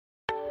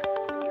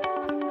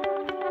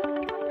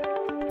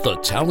the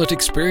Talent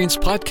Experience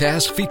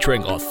podcast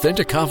featuring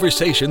authentic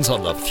conversations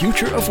on the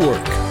future of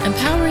work.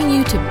 Empowering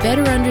you to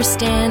better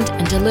understand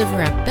and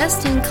deliver a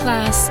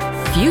best-in-class,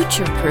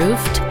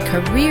 future-proofed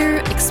career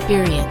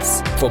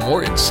experience. For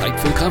more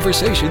insightful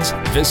conversations,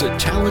 visit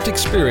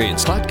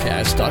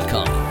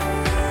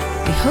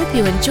talentexperiencepodcast.com. We hope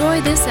you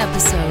enjoy this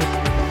episode.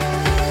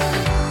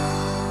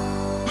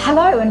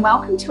 Hello and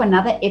welcome to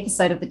another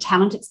episode of the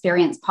Talent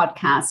Experience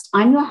podcast.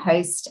 I'm your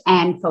host,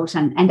 Anne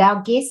Fulton, and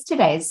our guest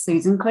today is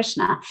Susan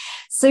Kushner.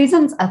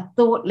 Susan's a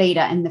thought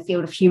leader in the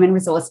field of human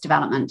resource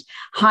development,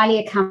 highly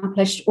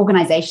accomplished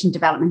organization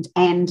development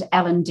and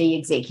L&D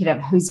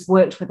executive who's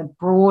worked with a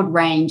broad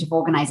range of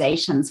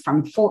organizations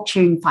from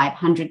Fortune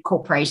 500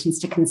 corporations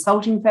to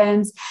consulting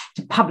firms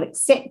to public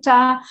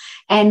sector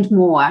and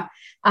more.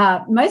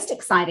 Most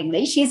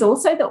excitingly, she's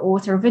also the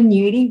author of a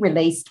newly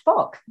released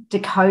book,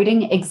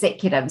 Decoding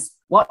Executives,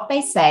 What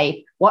They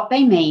Say, What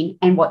They Mean,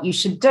 and What You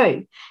Should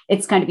Do.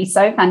 It's going to be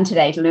so fun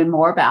today to learn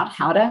more about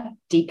how to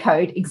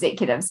decode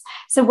executives.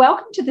 So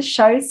welcome to the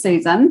show,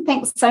 Susan.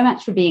 Thanks so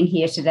much for being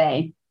here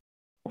today.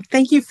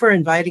 Thank you for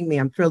inviting me.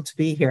 I'm thrilled to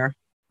be here.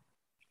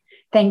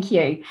 Thank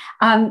you.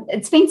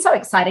 It's been so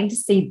exciting to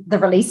see the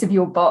release of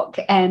your book,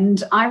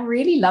 and I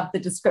really love the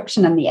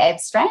description in the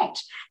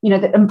abstract,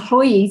 that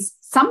employees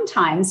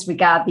sometimes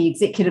regard the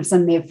executives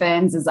in their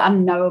firms as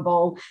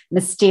unknowable,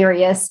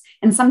 mysterious,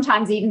 and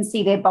sometimes even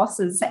see their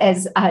bosses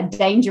as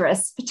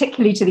dangerous,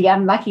 particularly to the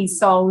unlucky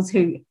souls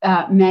who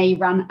may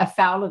run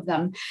afoul of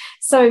them.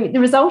 So the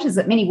result is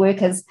that many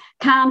workers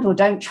can't or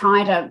don't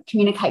try to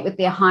communicate with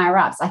their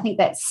higher-ups. I think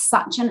that's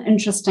such an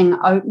interesting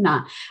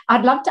opener.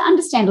 I'd love to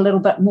understand a little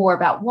bit more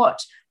about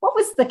what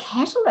was the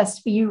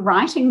catalyst for you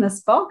writing this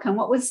book, and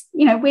what was,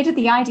 where did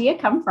the idea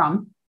come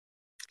from?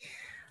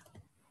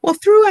 Well,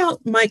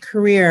 throughout my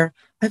career,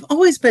 I've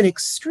always been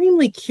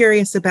extremely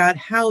curious about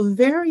how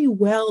very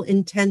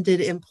well-intended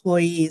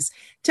employees,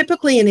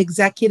 typically an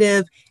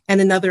executive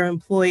and another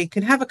employee,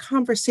 could have a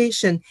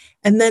conversation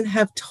and then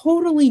have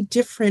totally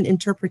different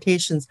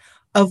interpretations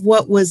of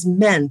what was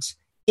meant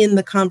in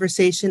the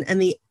conversation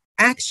and the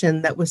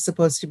action that was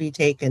supposed to be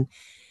taken.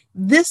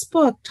 This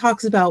book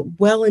talks about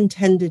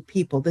well-intended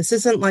people. This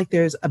isn't like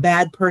there's a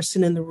bad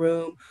person in the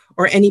room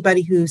or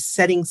anybody who's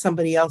setting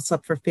somebody else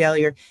up for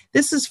failure.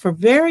 This is for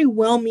very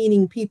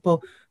well-meaning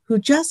people who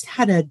just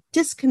had a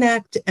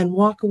disconnect and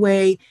walk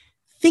away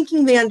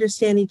thinking they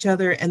understand each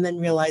other and then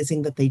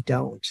realizing that they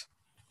don't.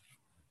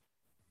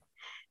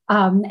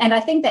 And I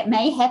think that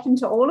may happen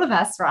to all of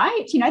us,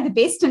 right? The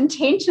best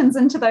intentions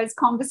into those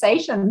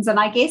conversations. And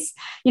I guess,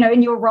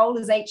 in your role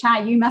as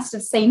HR, you must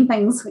have seen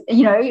things,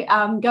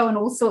 go in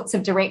all sorts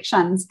of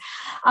directions.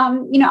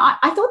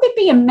 I thought there'd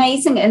be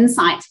amazing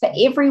insights for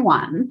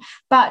everyone,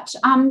 but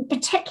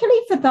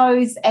particularly for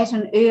those at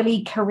an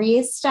early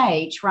career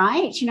stage,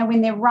 right?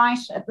 When they're right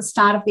at the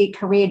start of their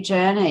career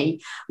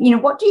journey,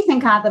 what do you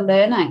think are the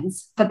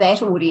learnings for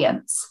that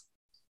audience?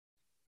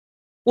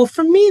 Well,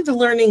 for me, the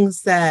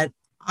learnings that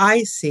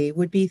I see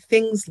would be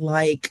things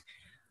like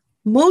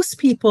most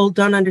people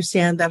don't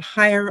understand that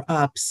higher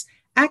ups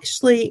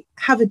actually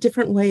have a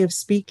different way of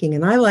speaking.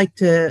 And I like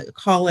to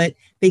call it,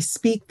 they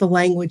speak the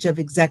language of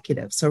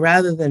executive. So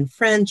rather than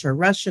French or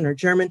Russian or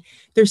German,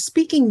 they're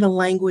speaking the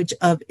language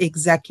of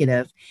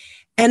executive.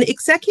 And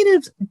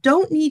executives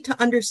don't need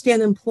to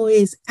understand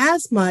employees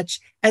as much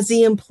as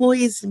the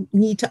employees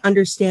need to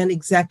understand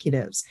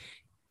executives.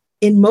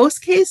 In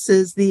most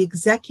cases, the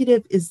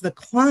executive is the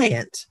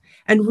client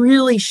and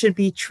really should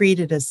be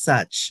treated as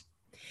such.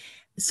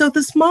 So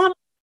this model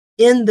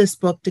in this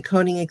book,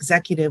 Decoding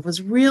Executive,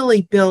 was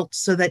really built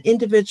so that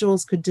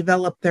individuals could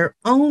develop their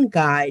own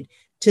guide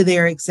to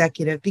their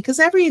executive, because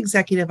every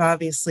executive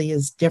obviously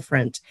is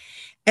different.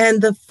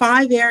 And the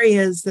 5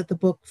 areas that the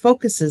book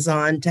focuses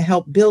on to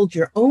help build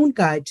your own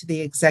guide to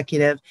the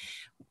executive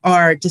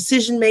are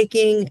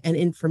decision-making and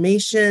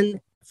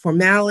information,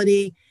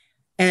 formality,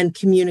 and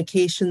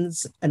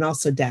communications, and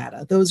also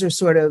data. Those are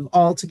sort of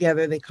all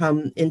together, they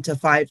come into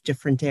 5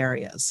 different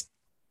areas.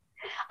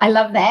 I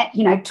love that,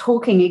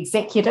 talking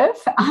executive.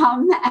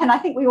 And I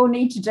think we all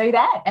need to do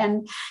that.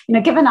 And,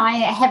 given I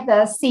have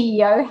the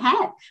CEO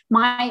hat,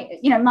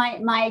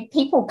 my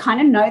people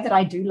kind of know that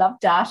I do love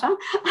data,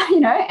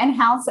 and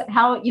how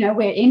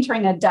we're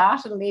entering a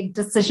data-led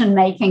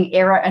decision-making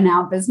era in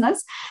our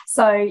business.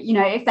 So,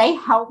 if they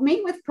help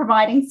me with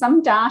providing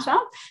some data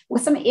or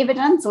some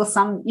evidence or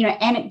some,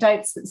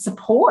 anecdotes that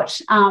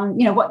support,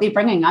 what they're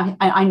bringing,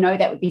 I know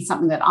that would be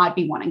something that I'd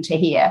be wanting to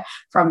hear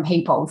from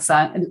people.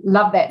 So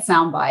love that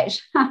soundbite.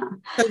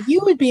 So you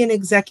would be an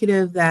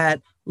executive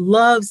that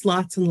loves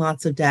lots and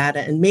lots of data,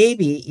 and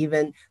maybe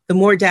even the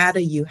more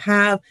data you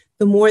have,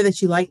 the more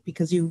that you like,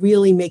 because you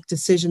really make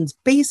decisions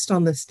based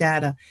on this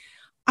data.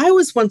 I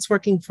was once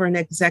working for an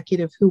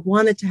executive who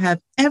wanted to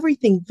have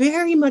everything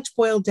very much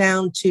boiled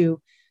down to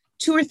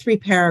 2 or 3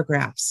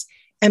 paragraphs.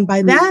 And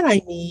by that,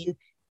 I mean,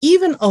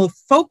 even a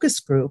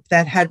focus group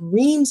that had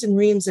reams and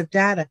reams of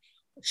data,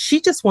 she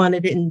just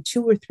wanted it in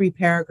 2 or 3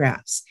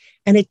 paragraphs.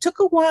 And it took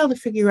a while to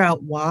figure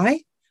out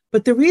why.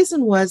 But the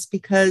reason was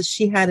because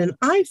she had an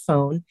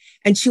iPhone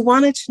and she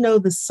wanted to know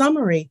the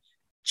summary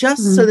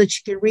just so that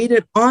she could read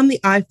it on the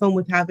iPhone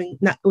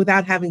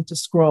without having to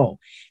scroll.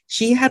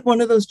 She had one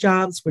of those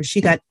jobs where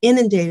she got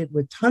inundated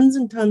with tons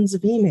and tons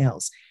of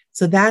emails.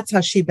 So that's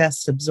how she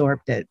best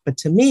absorbed it. But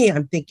to me,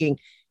 I'm thinking,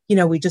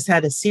 we just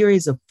had a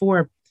series of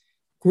 4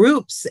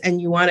 groups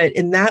and you want it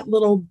in that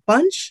little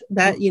bunch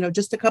that,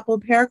 just a couple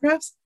of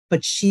paragraphs,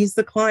 but she's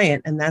the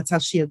client and that's how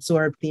she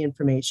absorbed the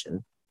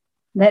information.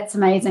 That's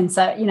amazing.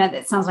 So,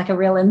 that sounds like a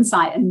real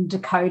insight in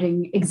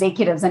decoding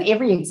executives, and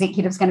every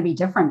executive is going to be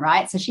different,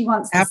 right? So she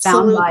wants the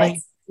sound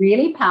bites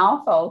really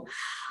powerful.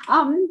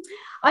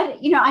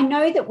 I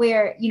know that we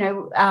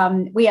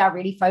are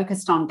really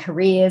focused on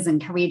careers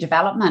and career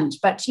development,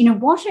 but,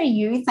 what are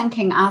you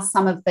thinking are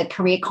some of the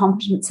career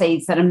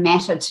competencies that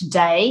matter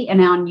today in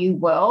our new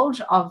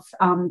world of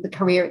the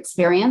career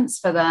experience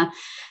for the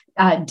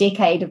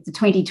decade of the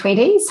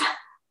 2020s?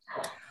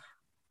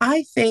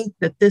 I think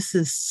that this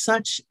is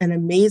such an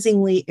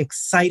amazingly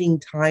exciting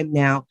time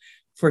now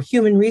for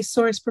human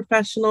resource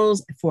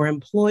professionals, for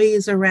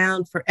employees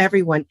around, for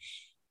everyone,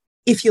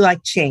 if you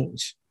like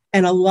change,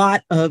 and a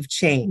lot of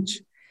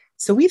change.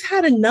 So we've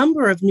had a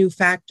number of new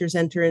factors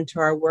enter into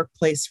our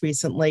workplace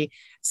recently.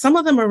 Some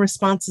of them are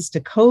responses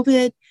to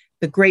COVID,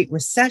 the Great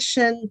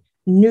Recession,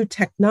 new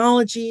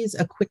technologies,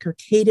 a quicker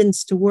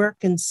cadence to work,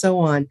 and so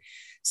on.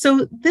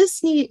 So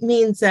this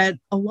means that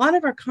a lot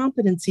of our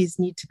competencies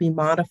need to be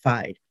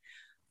modified.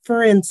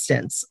 For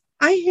instance,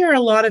 I hear a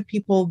lot of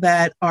people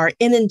that are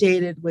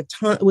inundated with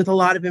a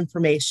lot of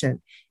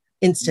information,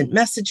 instant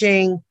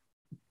messaging,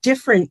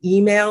 different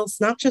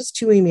emails, not just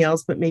 2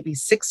 emails, but maybe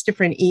 6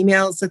 different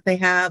emails that they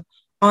have,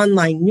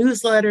 online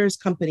newsletters,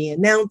 company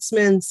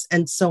announcements,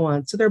 and so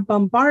on. So they're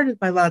bombarded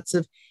by lots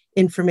of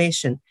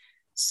information.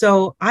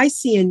 So I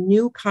see a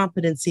new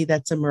competency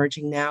that's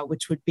emerging now,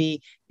 which would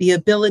be the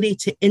ability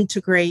to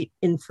integrate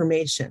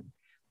information.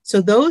 So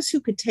those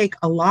who could take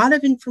a lot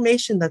of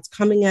information that's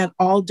coming at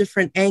all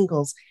different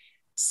angles,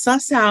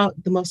 suss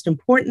out the most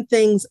important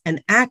things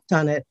and act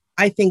on it,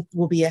 I think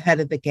will be ahead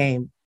of the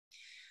game.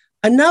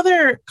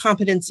 Another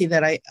competency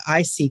that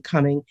I see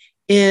coming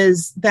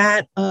is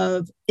that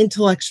of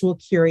intellectual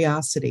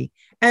curiosity.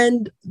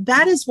 And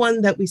that is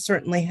one that we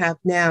certainly have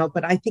now,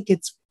 but I think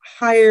it's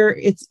higher,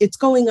 it's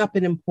going up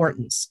in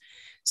importance.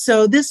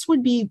 So this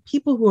would be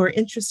people who are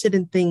interested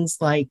in things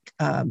like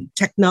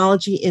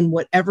technology in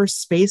whatever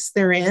space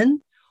they're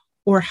in,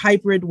 or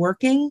hybrid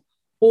working,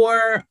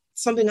 or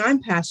something I'm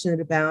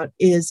passionate about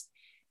is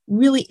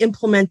really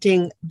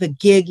implementing the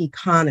gig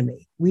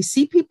economy. We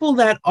see people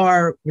that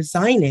are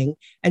resigning,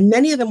 and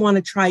many of them want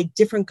to try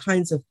different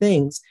kinds of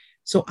things.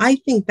 So I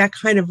think that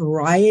kind of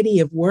variety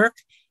of work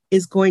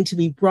is going to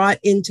be brought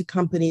into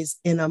companies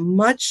in a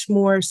much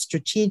more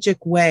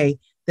strategic way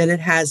than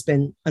it has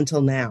been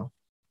until now.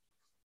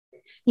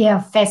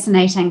 Yeah,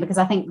 fascinating, because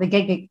I think the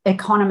gig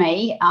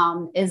economy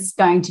is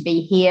going to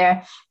be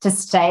here to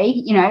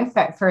stay,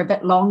 for a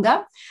bit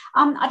longer.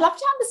 I'd love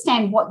to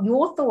understand what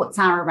your thoughts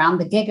are around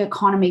the gig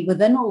economy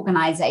within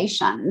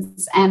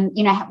organizations, and,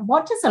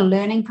 what does a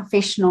learning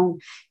professional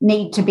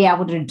need to be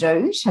able to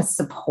do to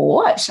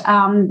support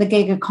the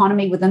gig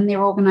economy within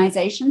their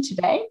organization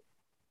today?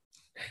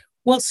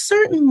 Well,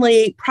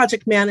 certainly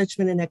project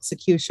management and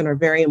execution are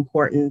very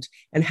important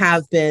and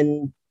have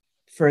been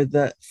for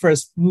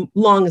as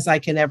long as I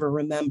can ever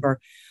remember.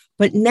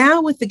 But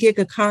now with the gig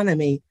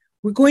economy,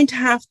 we're going to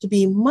have to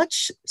be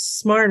much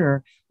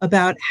smarter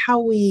about how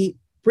we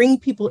bring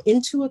people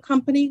into a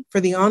company for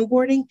the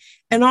onboarding,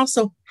 and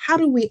also how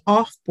do we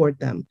offboard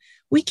them.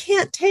 We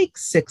can't take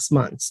 6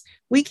 months.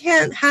 We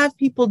can't have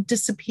people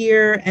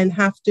disappear and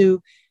have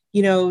to,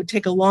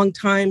 take a long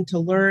time to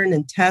learn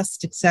and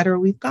test, et cetera.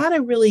 We've got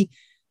to really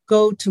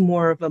go to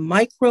more of a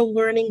micro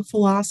learning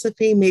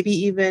philosophy, maybe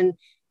even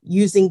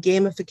using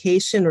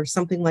gamification or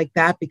something like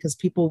that, because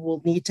people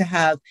will need to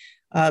have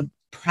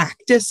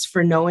practice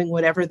for knowing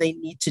whatever they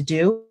need to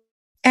do.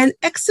 And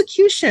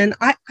execution,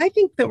 I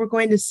think that we're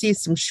going to see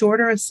some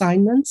shorter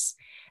assignments,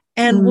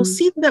 and we'll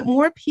see that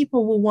more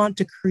people will want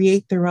to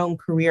create their own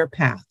career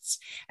paths.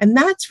 And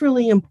that's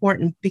really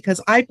important,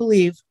 because I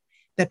believe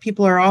that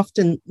people are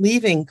often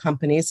leaving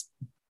companies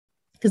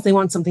because they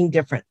want something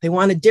different. They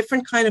want a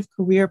different kind of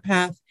career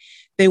path.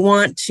 They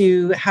want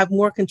to have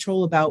more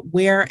control about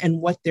where and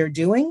what they're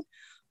doing.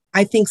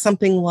 I think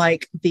something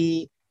like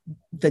the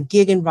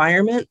gig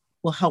environment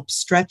will help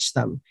stretch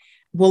them.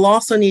 We'll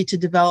also need to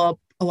develop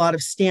a lot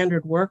of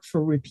standard work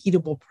for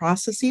repeatable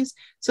processes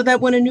so that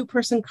when a new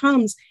person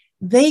comes,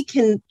 they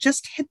can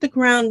just hit the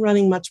ground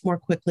running much more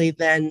quickly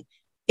than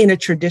in a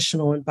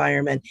traditional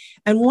environment.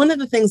 And one of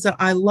the things that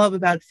I love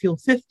about Fuel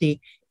 50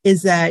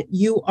 is that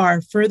you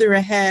are further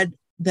ahead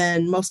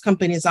than most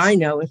companies I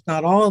know, if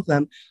not all of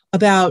them,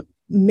 about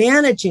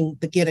managing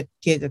the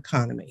gig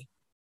economy.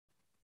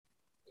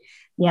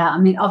 Yeah, I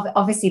mean,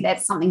 obviously,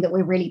 that's something that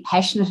we're really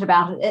passionate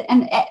about.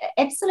 And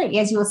absolutely,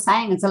 as you were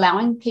saying, it's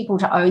allowing people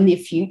to own their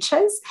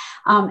futures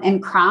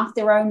and craft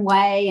their own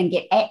way and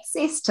get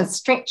access to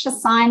stretch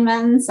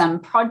assignments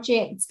and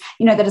projects,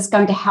 that is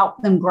going to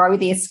help them grow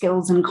their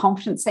skills and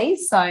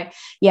competencies. So,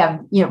 yeah,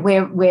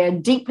 we're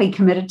deeply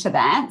committed to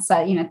that. So,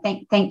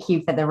 thank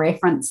you for the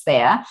reference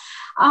there.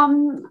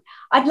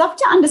 I'd love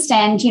to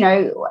understand,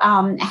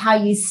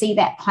 how you see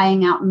that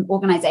playing out in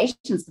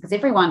organizations, because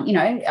everyone,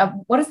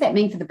 what does that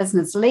mean for the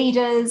business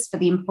leaders, for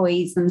the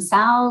employees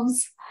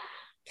themselves?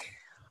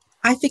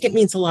 I think it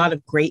means a lot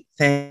of great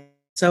things.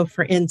 So,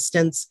 for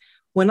instance,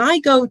 when I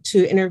go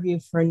to interview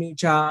for a new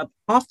job,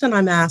 often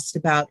I'm asked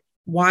about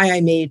why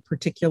I made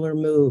particular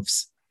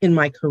moves in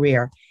my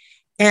career.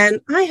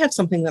 And I have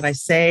something that I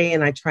say,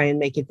 and I try and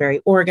make it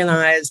very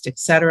organized, et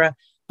cetera.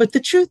 But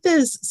the truth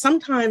is,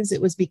 sometimes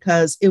it was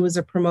because it was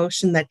a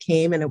promotion that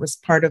came and it was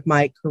part of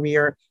my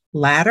career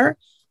ladder.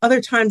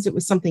 Other times it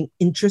was something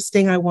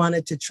interesting I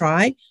wanted to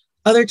try.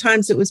 Other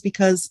times it was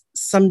because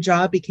some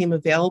job became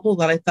available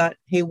that I thought,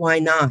 hey, why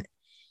not?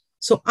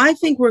 So I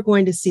think we're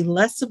going to see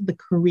less of the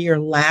career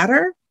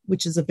ladder,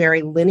 which is a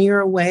very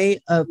linear way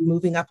of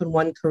moving up in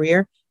one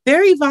career,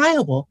 very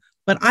viable.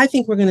 But I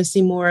think we're going to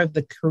see more of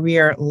the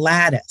career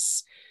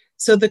lattice.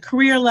 So the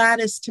career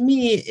lattice to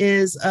me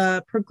is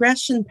a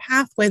progression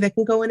pathway that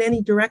can go in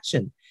any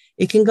direction.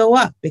 It can go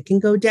up, it can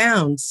go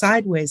down,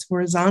 sideways,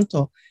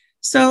 horizontal.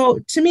 So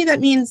to me, that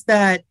means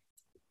that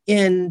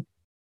in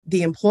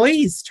the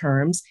employees'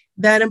 terms,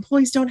 that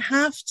employees don't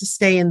have to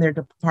stay in their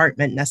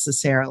department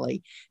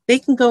necessarily. They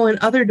can go in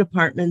other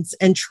departments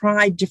and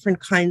try different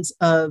kinds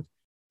of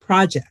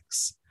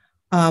projects.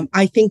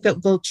 I think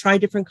that they'll try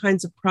different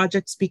kinds of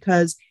projects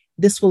because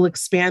this will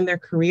expand their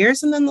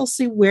careers, and then they'll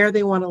see where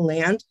they want to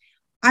land.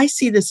 I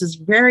see this as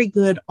very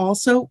good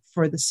also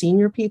for the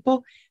senior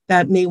people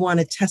that may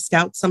want to test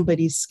out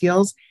somebody's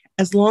skills,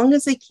 as long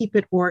as they keep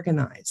it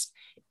organized.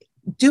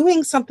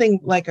 Doing something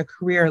like a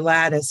career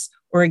lattice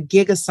or a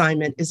gig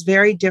assignment is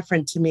very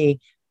different to me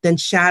than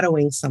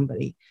shadowing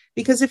somebody.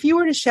 Because if you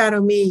were to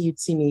shadow me, you'd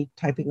see me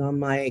typing on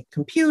my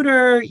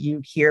computer,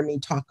 you'd hear me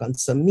talk on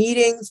some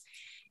meetings.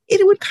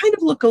 It would kind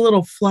of look a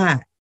little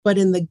flat. But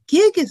in the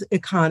gig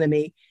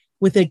economy,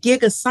 with a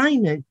gig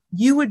assignment,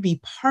 you would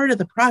be part of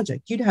the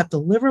project. You'd have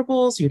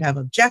deliverables, you'd have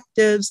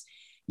objectives,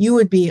 you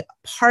would be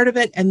part of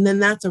it. And then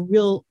that's a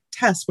real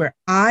test where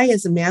I,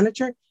 as a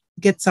manager,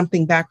 get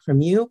something back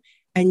from you.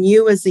 And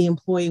you, as the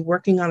employee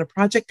working on a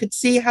project, could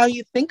see how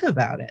you think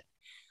about it.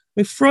 I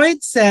mean,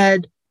 Freud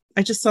said,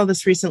 I just saw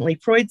this recently,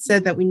 Freud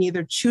said that we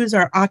neither choose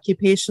our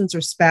occupations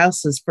or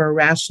spouses for a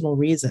rational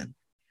reason.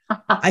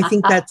 I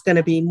think that's going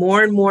to be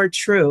more and more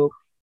true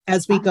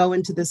as we go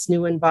into this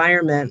new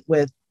environment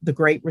with the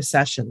Great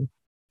Recession.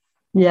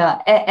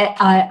 Yeah,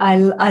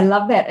 I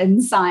love that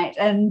insight,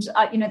 and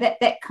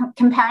that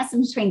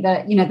comparison between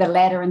the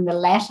ladder and the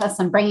lattice,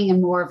 and bringing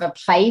in more of a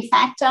play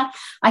factor.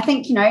 I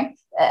think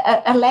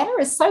a ladder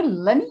is so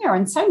linear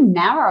and so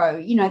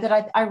narrow,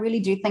 that I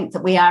really do think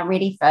that we are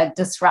ready for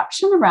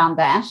disruption around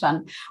that.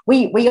 And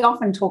we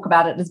often talk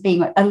about it as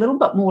being a little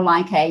bit more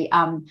like a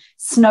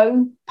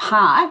snow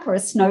park or a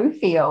snow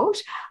field,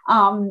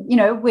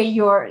 where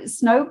you're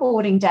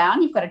snowboarding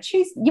down. You've got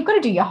to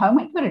do your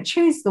homework, you've got to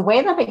choose the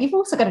weather, but you've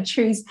also got to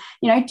choose,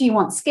 do you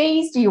want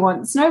skis? Do you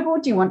want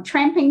snowboard? Do you want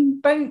tramping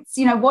boots?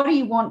 What do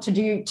you want to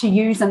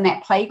use in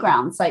that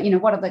playground? So,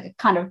 what are the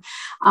kind of,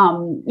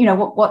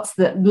 what's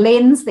the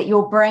lens that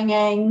you're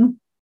bringing?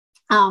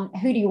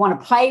 Who do you want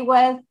to play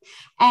with?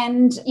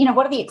 And,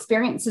 what are the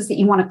experiences that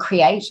you want to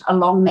create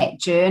along that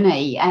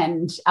journey?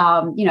 And,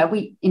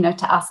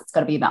 to us, it's got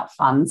to be about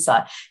fun. So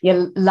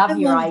you love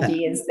your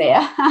ideas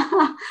there.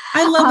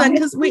 I love that,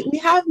 because we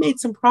have made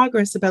some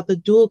progress about the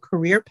dual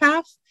career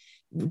path.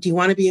 Do you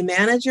want to be a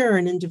manager or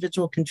an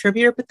individual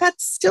contributor? But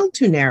that's still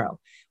too narrow.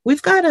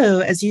 We've got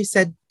to, as you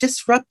said,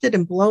 disrupt it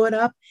and blow it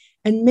up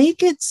and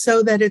make it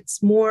so that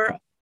it's more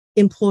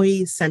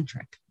employee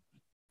centric.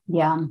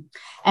 Yeah.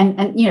 And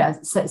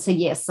so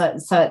yes, so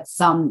it's,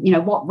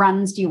 what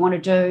runs do you want to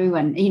do?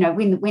 And,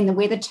 when the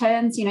weather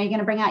turns, you're going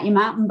to bring out your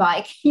mountain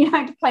bike,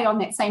 to play on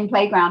that same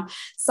playground.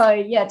 So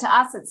yeah, to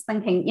us, it's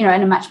thinking, in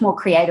a much more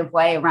creative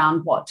way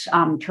around what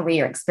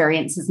career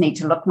experiences need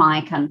to look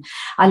like. And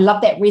I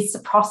love that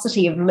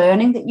reciprocity of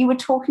learning that you were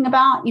talking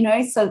about,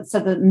 so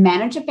the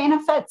manager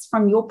benefits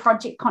from your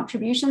project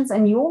contributions,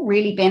 and you're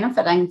really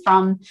benefiting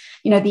from,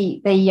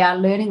 the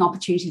learning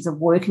opportunities of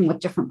working with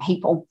different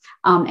people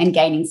and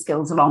gaining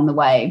skills along the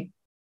way.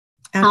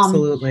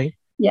 Absolutely.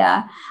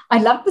 Yeah. I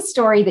love the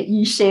story that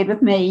you shared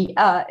with me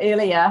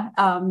earlier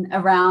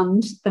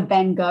around the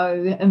Van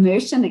Gogh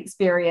immersion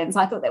experience.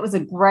 I thought that was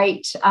a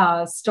great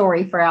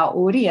story for our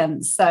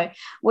audience. So,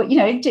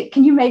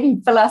 can you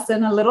maybe fill us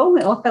in a little,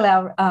 or fill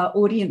our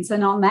audience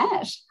in on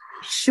that?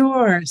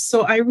 Sure.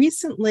 So I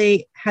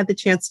recently had the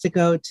chance to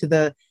go to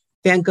the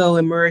Van Gogh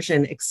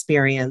immersion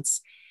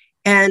experience.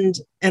 And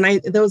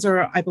those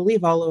are, I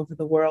believe, all over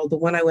the world. The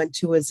one I went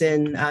to was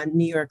in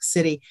New York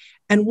City.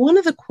 And one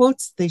of the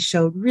quotes they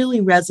showed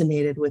really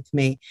resonated with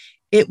me.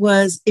 It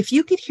was, if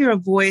you could hear a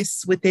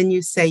voice within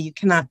you say you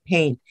cannot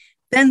paint,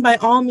 then by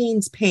all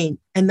means paint,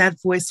 and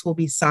that voice will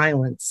be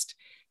silenced.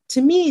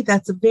 To me,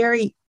 that's a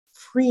very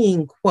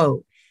freeing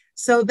quote.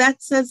 So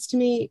that says to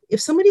me,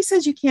 if somebody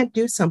says you can't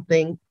do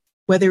something,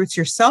 whether it's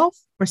yourself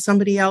or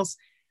somebody else,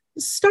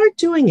 start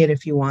doing it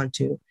if you want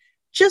to.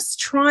 Just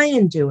try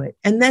and do it.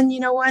 And then you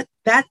know what?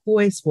 That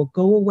voice will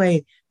go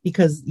away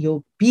because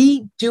you'll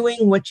be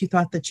doing what you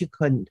thought that you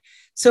couldn't.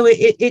 So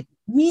it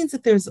means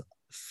that there's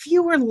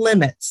fewer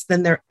limits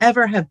than there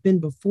ever have been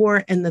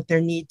before and that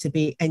there need to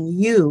be, and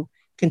you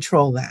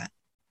control that.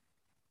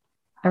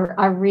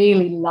 I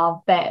really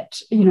love that,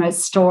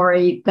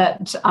 story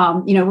that,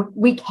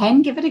 we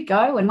can give it a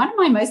go. And one of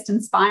my most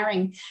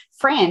inspiring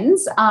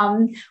friends,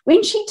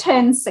 when she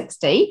turned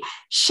 60,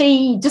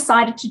 she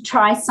decided to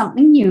try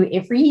something new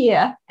every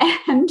year.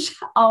 And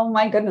oh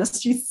my goodness,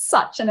 she's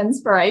such an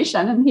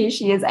inspiration. And here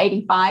she is,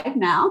 85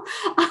 now,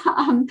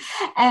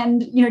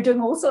 and,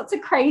 doing all sorts of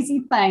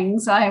crazy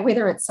things,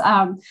 whether it's,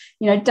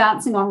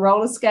 dancing on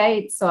roller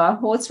skates or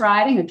horse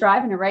riding or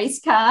driving a race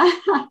car.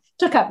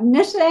 Took up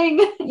knitting,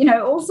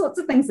 all sorts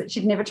of things that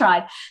she'd never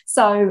tried.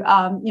 So,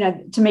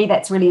 to me,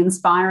 that's really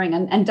inspiring.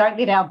 And don't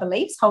let our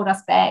beliefs hold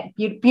us back.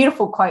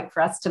 Beautiful quote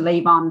for us to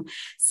leave on,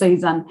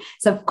 Susan.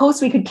 So, of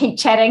course, we could keep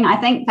chatting, I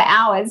think, for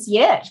hours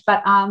yet.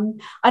 But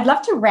I'd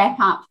love to wrap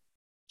up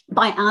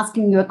by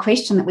asking you a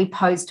question that we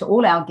pose to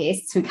all our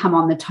guests who come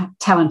on the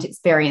Talent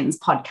Experience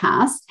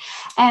podcast.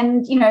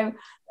 And,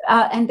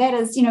 and that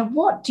is,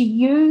 what do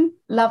you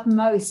love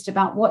most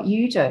about what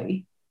you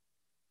do?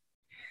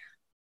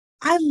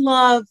 I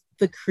love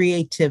the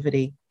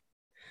creativity.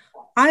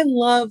 I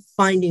love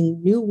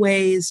finding new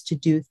ways to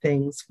do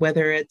things,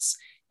 whether it's,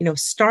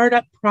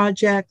 startup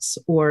projects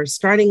or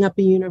starting up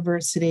a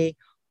university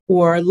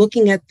or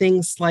looking at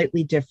things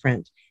slightly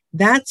different.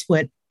 That's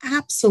what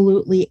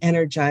absolutely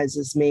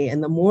energizes me.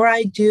 And the more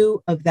I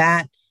do of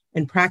that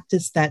and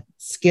practice that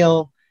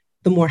skill,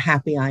 the more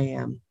happy I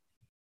am.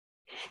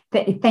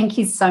 Thank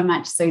you so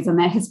much, Susan.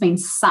 That has been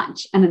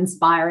such an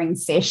inspiring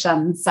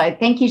session. So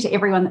thank you to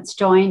everyone that's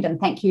joined, and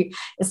thank you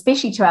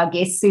especially to our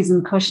guest,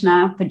 Susan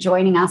Kushner, for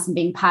joining us and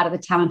being part of the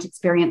Talent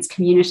Experience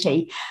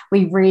community.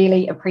 We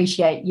really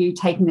appreciate you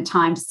taking the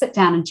time to sit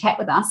down and chat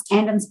with us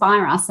and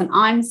inspire us. And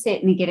I'm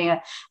certainly getting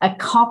a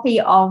copy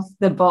of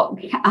the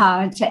book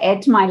to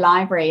add to my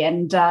library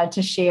and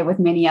to share with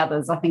many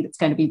others. I think it's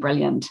going to be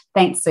brilliant.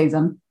 Thanks,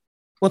 Susan.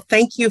 Well,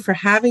 thank you for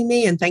having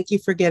me, and thank you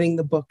for getting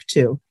the book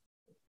too.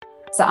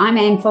 So I'm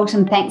Anne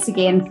Fulton. Thanks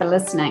again for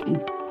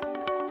listening.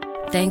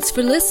 Thanks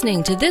for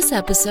listening to this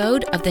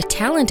episode of the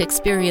Talent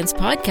Experience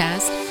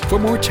podcast. For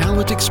more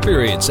talent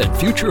experience and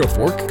future of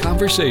work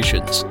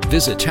conversations,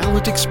 visit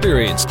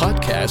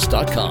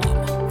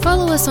talentexperiencepodcast.com.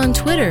 Follow us on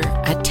Twitter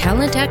at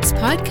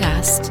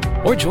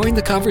TalentXPodcast. Or join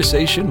the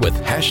conversation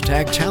with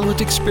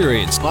 #Talent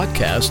Experience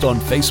Podcast on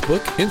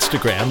Facebook,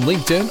 Instagram,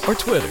 LinkedIn, or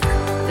Twitter.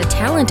 The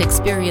Talent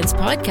Experience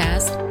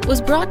podcast was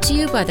brought to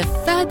you by the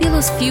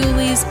fabulous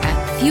Fuelies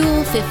at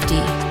Fuel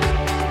 50.